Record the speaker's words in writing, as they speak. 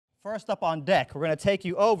First up on deck, we're going to take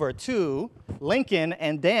you over to Lincoln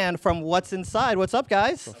and Dan from What's Inside. What's up,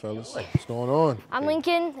 guys? What's up, fellas? What's going on? I'm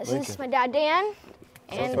Lincoln. This is my dad, Dan.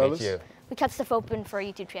 And we cut stuff open for our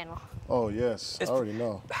YouTube channel. Oh, yes. I already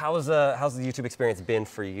know. How's the YouTube experience been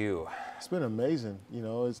for you? It's been amazing. You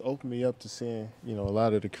know, it's opened me up to seeing, you know, a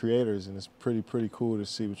lot of the creators, and it's pretty cool to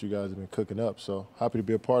see what you guys have been cooking up. So happy to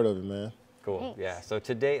be a part of it, man. Cool. Thanks. Yeah. So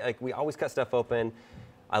today, like, we always cut stuff open.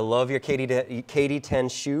 I love your KD10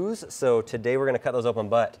 shoes, so today we're going to cut those open,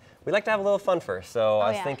 but we like to have a little fun first. So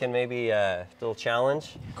I was thinking maybe a little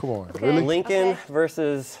challenge. Come on. Okay. Really? Lincoln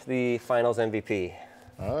versus the finals MVP.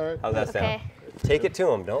 All right. How's that sound? Take it to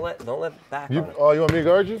him. Don't let back on it. Oh, you want me to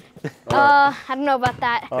guard you? I don't know about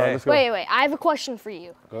that. All right, let's go. Wait. I have a question for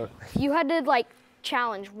you. Go ahead. If you had to like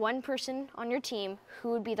challenge one person on your team,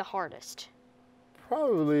 who would be the hardest?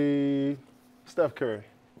 Probably Steph Curry.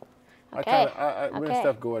 Okay. Me and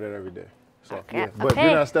Steph go at it every day. So, Okay. yeah. But Okay.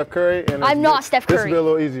 you're not Steph Curry. And I'm not Steph This will Curry. be a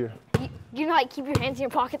little easier. You know, like keep your hands in your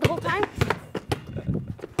pocket the whole time.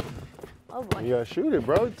 Oh boy. You gotta shoot it,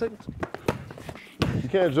 bro. You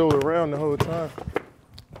can't jolt around the whole time.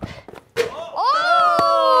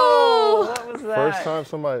 Oh! What was that? First time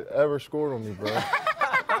somebody ever scored on me, bro.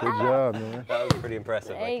 Good job, man. That was pretty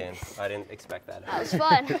impressive, Lincoln. Thanks. I didn't expect that. That was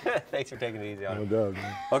fun. Thanks for taking it easy on No me. doubt,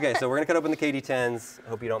 man. Okay, so we're gonna cut open the KD10s.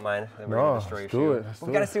 Hope you don't mind. Then we're gonna destroy your let's do shoe. it. Let's We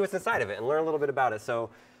do gotta it. see what's inside of it and learn a little bit about it. So,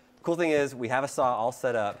 cool thing is we have a saw all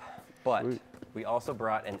set up, but Sweet. we also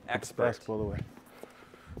brought an expert. Basketball away.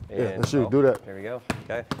 Yeah, in- let's shoot. Do that. There we go.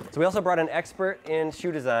 Okay. So we also brought an expert in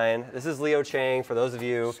shoe design. This is Leo Chang. For those of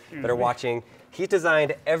you that are watching, he's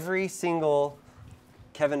designed every single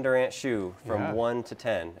Kevin Durant shoe from 1 to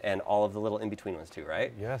 10, and all of the little in-between ones too,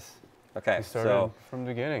 right? Yes. Okay. We started So from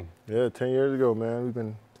the beginning. Yeah, 10 years ago, man.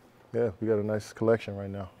 We got a nice collection right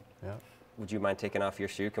now. Yeah. would you mind taking off your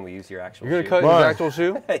shoe? Can we use your actual You're shoe? gonna cut Mine. your actual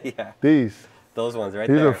shoe? Yeah. These Those ones right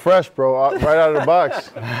are there. fresh, bro. Right out of the box.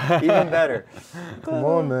 Even better. Come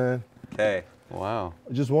on, man. Okay. Wow.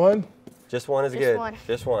 Just one? Just one is Just good. one.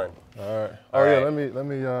 Just one. All right. All Oh yeah, right. let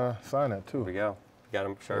me sign that too. Here we go. Got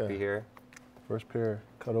him Sharpie Yeah. here. First pair,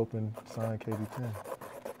 cut open, signed KD10.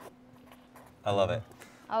 I love it.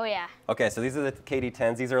 Oh yeah. Okay, so these are the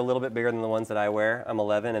KD10s. These are a little bit bigger than the ones that I wear. I'm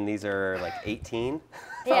 11, and these are like 18.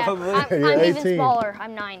 Yeah. Probably. I'm Yeah, even 18. smaller.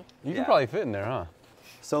 I'm 9. You Yeah. can probably fit in there, huh?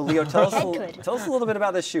 So Leo, tell us, I could. tell us a little bit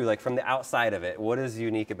about this shoe, like from the outside of it. What is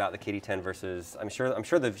unique about the KD10 versus? I'm sure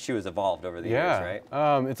the shoe has evolved over the years,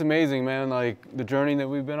 right? It's amazing, man. Like the journey that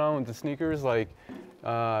we've been on with the sneakers, like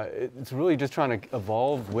it's really just trying to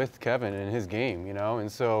evolve with Kevin and his game, you know. And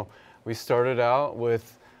so we started out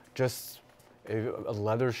with just a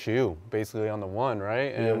leather shoe, basically on the one,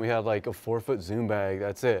 right? And we had like a 4-foot Zoom bag.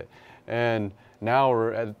 That's it. And now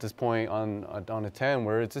we're at this point on a 10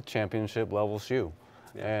 where it's a championship level shoe.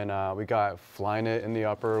 Yeah. And we got Flyknit in the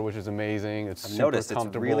upper, which is amazing. It's I've super noticed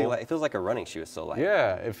comfortable. it's really light. It feels like a running shoe. It's so light.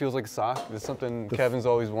 Yeah, it feels like a sock. It's something Kevin's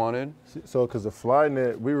always wanted. So, because the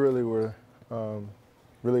Flyknit, we really were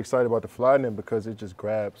really excited about the Flyknit because it just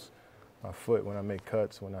grabs my foot when I make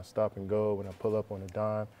cuts, when I stop and go, when I pull up on a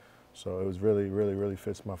dime. So it was really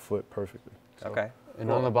fits my foot perfectly. So, Okay. And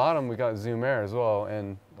on the bottom, we got Zoom Air as well.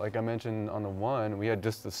 And like I mentioned on the one, we had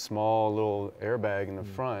just a small little airbag in the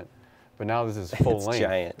front. But now this is full It's length.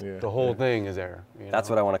 giant. Yeah. The whole thing is air. You That's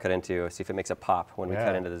know? what I want to cut into. See if it makes a pop when we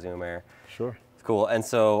cut Yeah. into the Zoom Air. Sure. Cool. And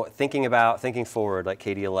so thinking forward, like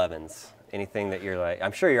KD11s, anything that you're like,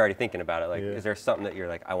 I'm sure you're already thinking about it. Like, is there something that you're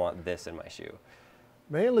like, I want this in my shoe?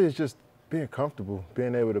 Mainly it's just being comfortable,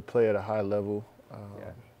 being able to play at a high level.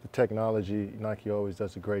 The technology, Nike always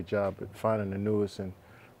does a great job at finding the newest and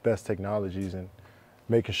best technologies and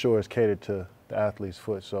making sure it's catered to the athlete's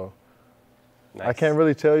foot. So Nice. I can't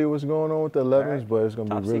really tell you what's going on with the 11s, Alright. but it's going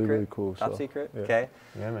to Top be really, secret? really cool. Top so, secret? yeah. Okay.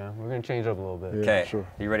 Yeah, man. We're going to change up a little bit. Yeah, Okay. sure.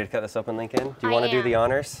 You ready to cut this open, Lincoln? Do you I want to do am. the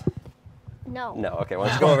honors? No. No. Okay. Why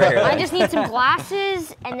don't you go over here? I then? just need some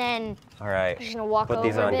glasses, and then All right. I'm just gonna walk Put over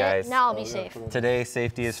these a on, bit. guys. Now I'll be safe. Today,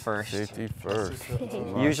 safety is first. Safety first.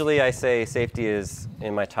 Usually I say safety is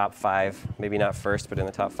in my top 5, maybe not first, but in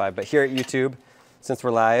the top 5. But here at YouTube, since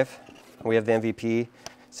we're live, we have the MVP,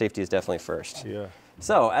 safety is definitely first. Yeah.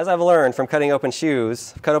 So, as I've learned from cutting open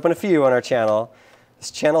shoes, I've cut open a few on our channel. This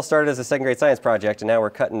channel started as a 2nd grade science project, and now we're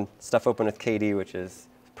cutting stuff open with KD, which is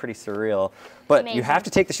pretty surreal. But you Amazing. have to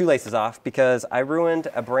take the shoelaces off because I ruined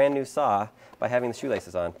a brand new saw by having the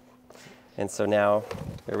shoelaces on. And so now,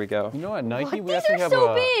 there we go. You know, at Nike, we These actually are have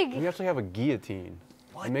so a big. we actually have a guillotine.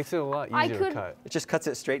 It makes it a lot easier to cut. It just cuts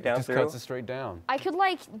it straight down through? It just cuts it straight down. I could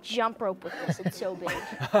like jump rope with this. It's so big.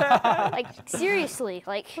 Like seriously,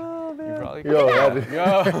 like. You probably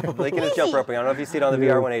Yo, Lincoln is jump roping. I don't know if you see it on the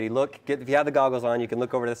VR 180. Look, if you have the goggles on, you can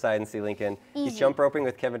look over to the side and see Lincoln. He's jump roping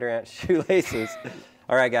with Kevin Durant shoelaces.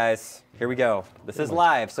 All right, guys, here we go. This is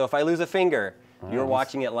live, so if I lose a finger, you're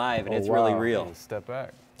watching it live, and it's really real. Step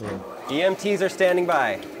back. EMTs are standing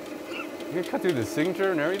by. You can cut through the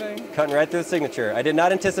signature and everything? Cutting right through the signature. I did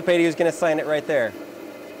not anticipate he was going to sign it right there,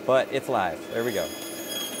 but it's live. There we go.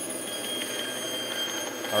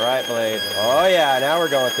 All right, Blade. Oh, yeah, now we're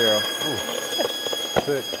going through.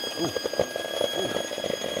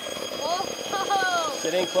 Whoa!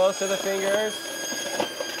 Sitting close to the fingers.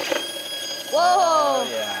 Whoa! Oh,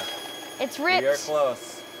 yeah. It's ripped. We are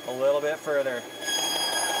close. A little bit further.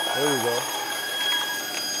 There we go.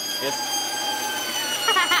 It's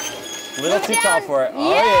a little too tall for it.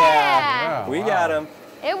 Oh, Yeah. We got him.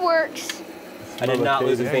 It works. I did not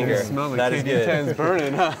lose a finger. That is good. KD10's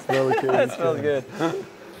burning, huh? That smells good.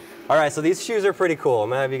 All right, so these shoes are pretty cool. I'm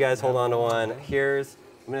gonna have you guys hold on to one. I'm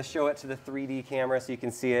gonna show it to the 3D camera so you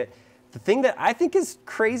can see it. The thing that I think is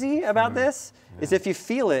crazy about this is if you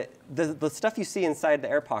feel it, the stuff you see inside the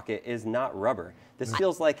air pocket is not rubber. This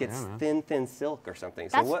feels like it's thin silk or something.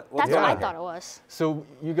 That's, so that's what I thought it was. So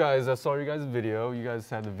you guys, I saw your guys' video. You guys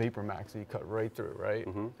had the Vapor Max that you cut right through, right?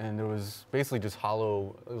 And there was basically just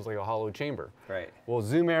hollow. It was like a hollow chamber. Right. Well,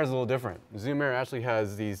 Zoom Air is a little different. Zoom Air actually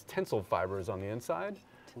has these tensile fibers on the inside.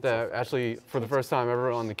 That actually, for the first time ever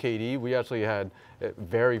on the KD, we actually had it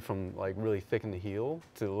vary from like really thick in the heel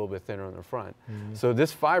to a little bit thinner in the front. So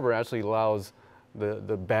this fiber actually allows the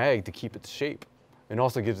bag to keep its shape, and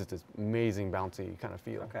also gives it this amazing bouncy kind of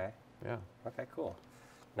feel. Okay. Yeah. Okay, cool.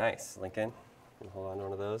 Nice, Lincoln. Can you hold on to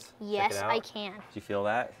one of those? Yes, Check it out. I can. Do you feel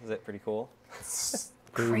that? Is it pretty cool?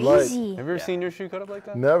 Crazy. Have you ever seen your shoe cut up like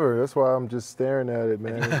that? Never. That's why I'm just staring at it,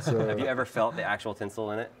 man. It's, Have you ever felt the actual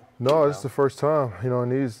tinsel in it? No, it's the first time. You know,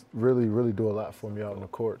 and these really do a lot for me out in the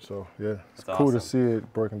court. So yeah, it's That's cool to awesome. see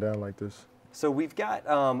it broken down like this. So we've got,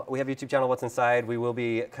 we have YouTube channel What's Inside. We will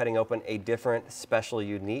be cutting open a different, special,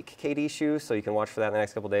 unique KD shoe, so you can watch for that in the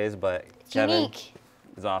next couple days. But It's Kevin, unique.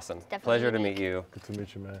 it's awesome. Definitely Pleasure to unique. meet you. Good to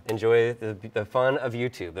meet you, man. Enjoy the fun of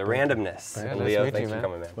YouTube, the randomness. Yeah, nice Leo, to meet thanks you, for man.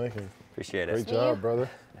 coming, man. Thank you. Appreciate it. Great See you. job, brother.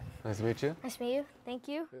 Nice to meet you. Nice to meet you. Thank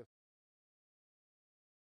you.